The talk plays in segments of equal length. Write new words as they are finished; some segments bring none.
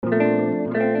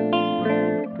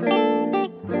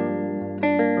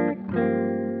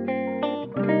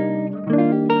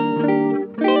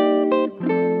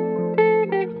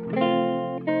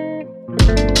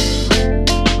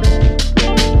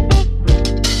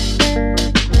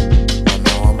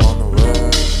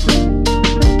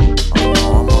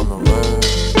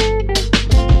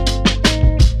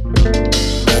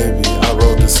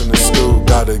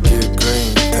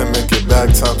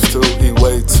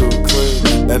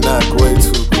and act way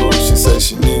too cool. She said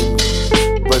she need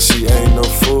me, but she ain't no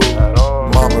fool.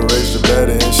 Mama raised her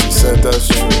better and she said that's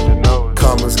true.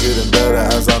 Karma's getting better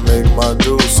as I make my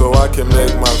dues, so I can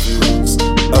make my views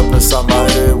up inside my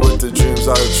head with the dreams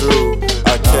I drew.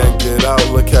 I can't get out,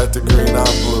 look at the green,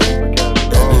 I'm blue.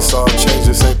 And it's all changed,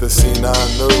 this ain't the scene I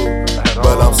knew.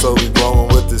 But I'm slowly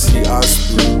glowing with this heat I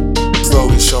spew.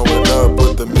 Slowly showing up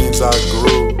with the means I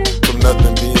grew. From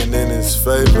nothing being in his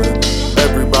favor.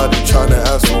 Everybody tryna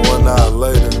ask for one night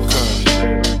later,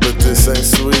 but this ain't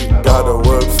sweet, gotta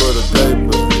work for the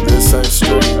paper. This ain't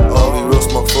street, only real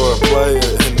smoke for a player.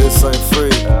 And this ain't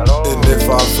free, and if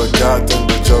I forgot then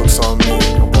the joke's on me.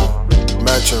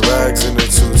 Matching rags in a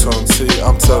two-tone tee,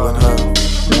 I'm telling her,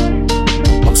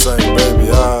 I'm saying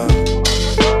baby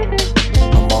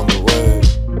I'm on the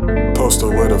way. Poster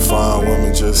with a fine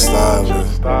woman just styling.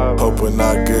 Hope when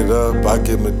I get up I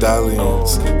get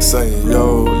medallions saying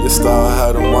yo, your style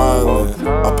had them wildin'.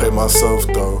 I pay myself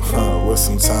though, with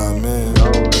some time in.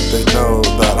 They know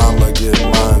that I'ma get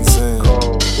mines in.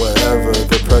 Wherever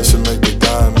the pressure make the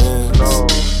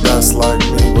diamonds. That's like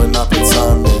me when I put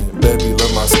time in. Baby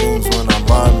love my schemes when I'm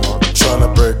rhyming.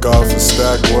 Tryna break off a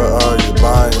stack, where are you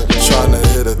buying? Tryna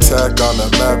hit a tack on the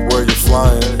map where you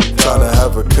flying. Tryna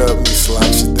have her cut me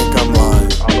slack, she think I'm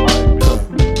lying.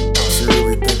 She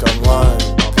really think I'm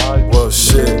lying. Well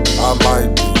shit, I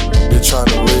might be. You're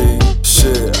tryna lead,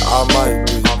 shit, I might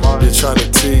be. You're tryna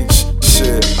teach,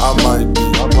 shit, I might be.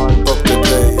 Hope they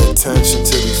pay attention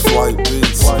to these flight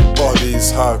beats. All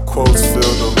these hot quotes filled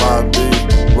with my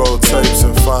beat. Roll tapes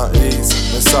and find ease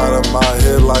inside of my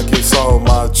head like it's all my